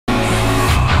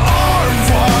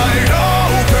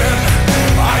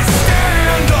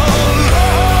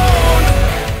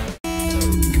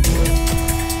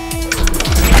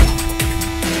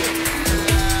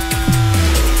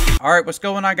Alright, what's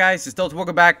going on, guys? It's Delta.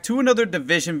 Welcome back to another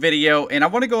Division video, and I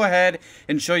want to go ahead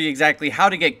and show you exactly how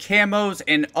to get camos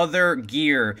and other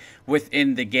gear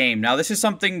within the game. Now, this is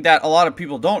something that a lot of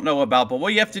people don't know about, but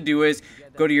what you have to do is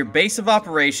go to your base of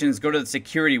operations, go to the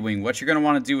security wing. What you're going to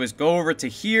want to do is go over to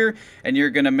here, and you're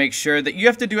going to make sure that you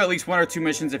have to do at least 1 or 2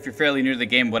 missions if you're fairly new to the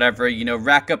game, whatever. You know,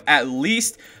 rack up at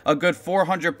least a good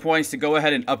 400 points to go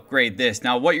ahead and upgrade this.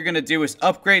 Now, what you're going to do is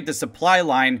upgrade the supply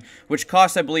line, which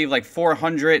costs, I believe, like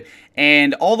 400,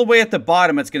 and all the way at the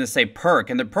bottom, it's going to say perk,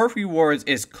 and the perk rewards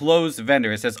is closed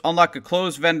vendor. It says unlock a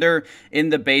closed vendor in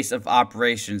the base of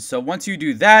operations. So once you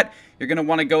do that, you're going to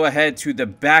want to go ahead to the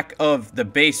back of the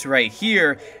base right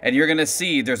here, and you're going to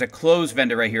see there's a closed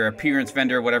vendor right here, appearance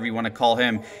vendor, whatever you want to call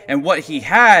him. And what he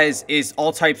has is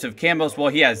all types of camos. Well,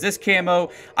 he has this camo.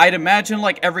 I'd imagine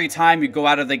like every time you go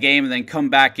out of the game and then come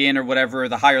back in or whatever,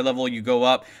 the higher level you go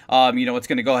up, you know, it's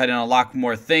going to go ahead and unlock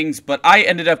more things. But I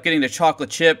ended up getting the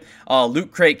chocolate chip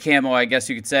loot crate camo, I guess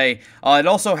you could say. It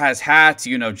also has hats,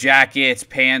 you know, jackets,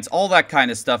 pants, all that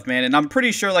kind of stuff, man. And I'm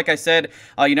pretty sure, like I said,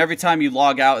 you know, every time you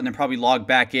log out and then probably log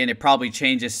back in, it probably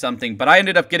changes something. But I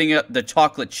ended up getting the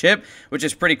chocolate chip, which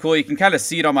is pretty cool. You can kind of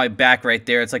see it on my back right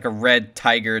there. It's like a red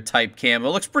tiger type camo.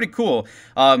 It looks pretty cool.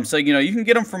 So, you know, you can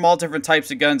get them from all different types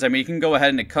of guns. I mean, you can go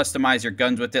ahead and customize your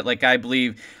guns with it. Like, I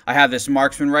believe I have this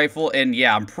marksman rifle, and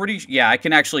yeah, I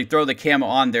can actually throw the camo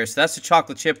on there. So that's the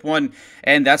chocolate chip one,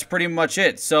 and that's pretty much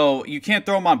it. So you can't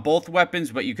throw them on both weapons,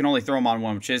 but you can only throw them on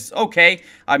one, which is okay.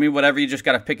 I mean, whatever, you just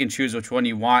got to pick and choose which one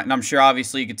you want. And I'm sure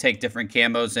obviously you could take different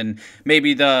camos, and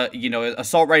maybe the, you know,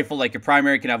 assault rifle, like your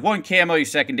primary can have one camo, your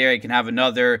secondary can have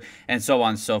another, and so on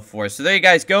and so forth. So there you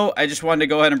guys go. I just wanted to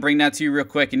go ahead and bring that to you real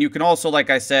quick. And you can also,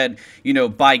 like I said, you know,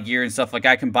 buy gear and stuff. Like,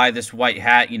 I can buy this white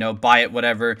hat, you know, buy it,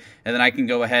 whatever, and then I can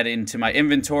go ahead into my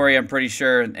inventory, I'm pretty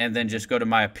sure, and then just go to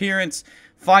my appearance,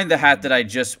 find the hat that I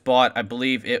just bought. I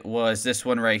believe it was this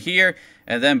one right here,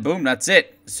 and then boom, that's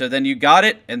it. So then you got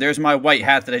it, and there's my white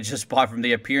hat that I just bought from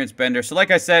the appearance vendor. So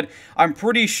like I said, I'm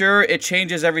pretty sure it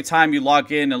changes every time you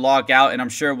log in and log out, and I'm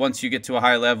sure once you get to a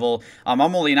higher level, I'm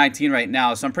only 19 right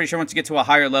now, so I'm pretty sure once you get to a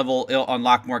higher level, it'll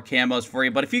unlock more camos for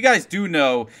you. But if you guys do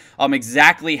know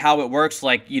exactly how it works,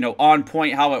 like, you know, on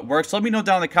point how it works, let me know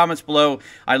down in the comments below.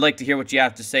 I'd like to hear what you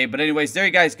have to say. But anyways, there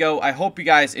you guys go. I hope you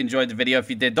guys enjoyed the video. If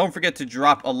you did, don't forget to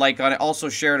drop a like on it. Also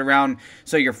share it around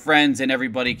so your friends and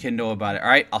everybody can know about it. All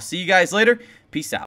right, I'll see you guys later. Peace out.